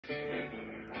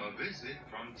A visit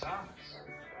from Thomas.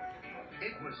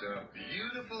 It was a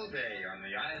beautiful day on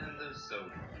the island of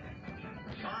Soda.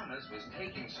 Thomas was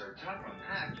taking Sir Topham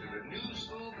Hatt to the new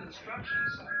school construction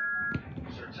site.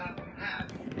 Sir Topham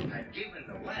Hatt had given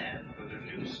the land for the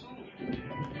new school.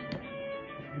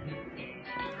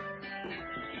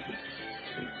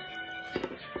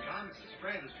 Thomas's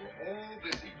friends were all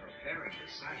busy preparing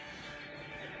the site.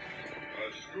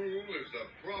 A school is the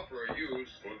proper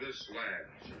use for this land,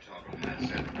 Sir Topham Hatt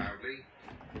said proudly.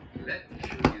 Let me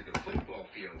show you the football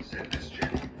field, said Miss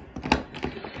Jenny.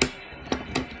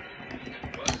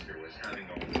 Buster was having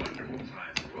a wonderful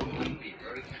time rolling the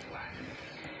earth flat.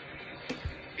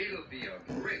 It'll be a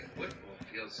great football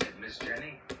field, said Miss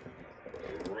Jenny.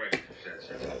 Great, said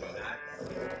Sir Topham Hatt.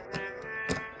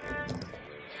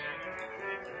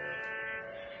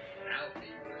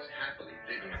 Alfie was happily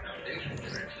digging foundation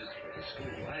trenches for the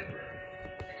school library.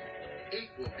 It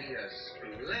will be a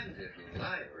splendid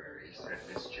library, said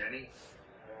Miss Jenny.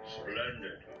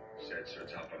 Splendid, said Sir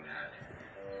Topham Hatt.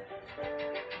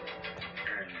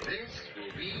 And this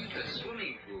will be the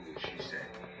swimming pool, she said.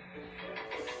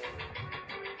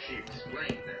 She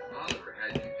explained that Oliver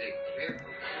had to dig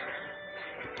carefully.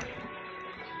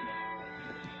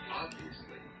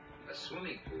 Obviously, a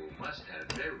swimming pool must have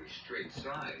very straight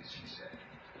sides, she said.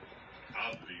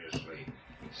 Obviously,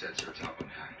 said Sir Topham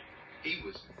Hatt. He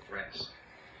was impressed.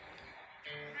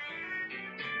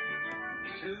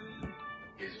 Soon,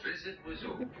 his visit was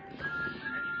over, and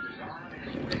he was on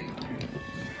his way home.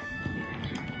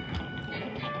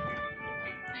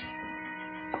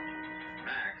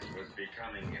 Max was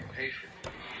becoming impatient.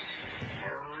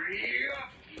 Hurry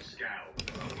up, he scowled.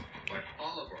 But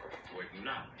Oliver would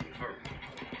not be hurried.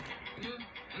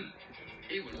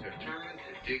 He was determined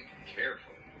to dig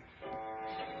carefully.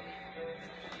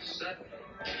 Suddenly,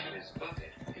 his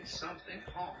bucket hit something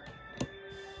hard.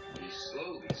 He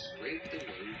slowly scraped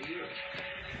away the earth.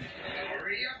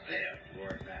 Hurry up there,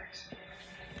 roared Max.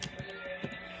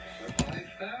 But I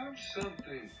found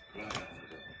something, cried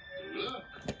Oliver. Look.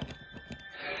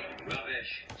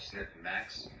 Rubbish, sniffed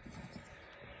Max.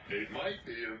 It might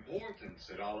be important,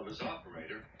 said Oliver's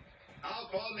operator. I'll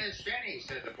call Miss Jenny,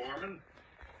 said the foreman.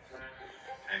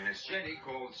 And Miss Jenny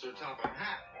called Sir Topham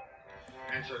Hatt.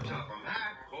 And Sir Topham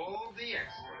Hatt called the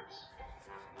experts.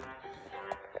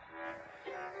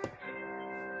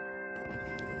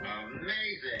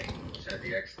 Amazing, said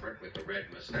the expert with the red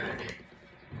mustache.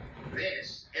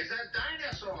 This is a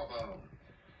dinosaur bone.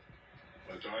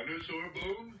 A dinosaur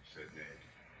bone, said Ned.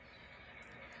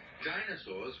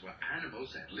 Dinosaurs were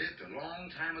animals that lived a long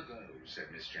time ago,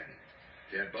 said Miss Jenny.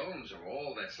 Their bones are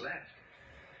all that's left.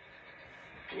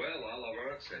 Well,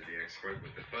 Oliver, said the expert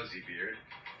with the fuzzy beard,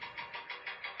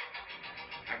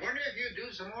 I wonder if you'd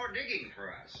do some more digging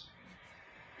for us.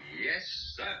 Yes,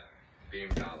 sir,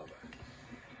 beamed Oliver.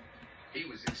 He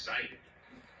was excited.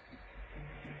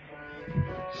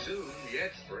 Soon, the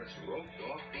experts roped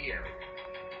off the area.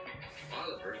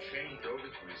 Oliver changed over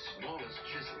to his smallest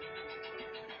chisel.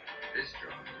 This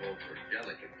job called for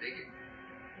delicate digging.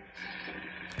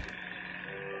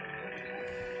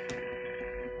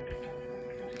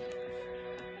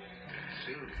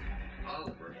 Soon,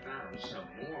 Oliver found some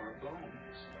more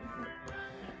bones.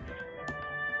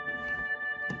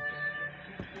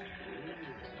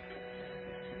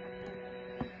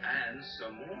 And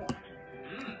some more.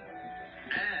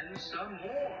 And some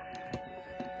more.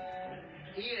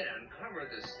 He had uncovered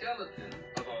the skeleton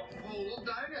of a whole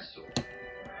dinosaur.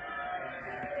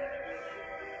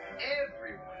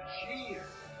 Everyone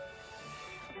cheered.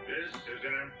 This is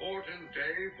an important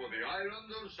day for the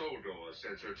island of Sodor,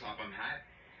 said Sir Topham Hatt.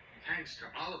 Thanks to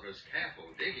Oliver's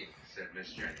careful digging, said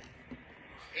Miss Jenny.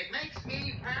 It makes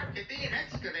me proud to be an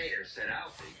excavator, said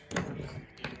Alfie.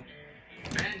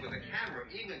 The man with a camera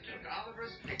even took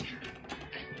Oliver's picture.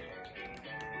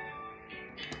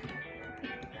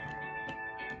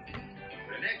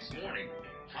 The next morning,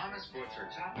 Thomas brought Sir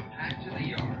Topham Hatt to the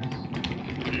yards.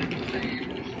 It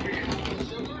seems we have a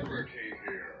celebrity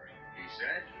here, he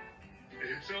said.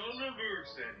 It's Oliver,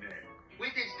 said Ned.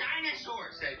 With his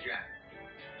dinosaur, said Jack.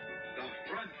 The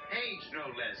front page, no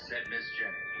less, said Miss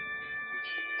Jenny.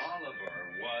 Oliver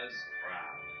was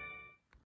proud.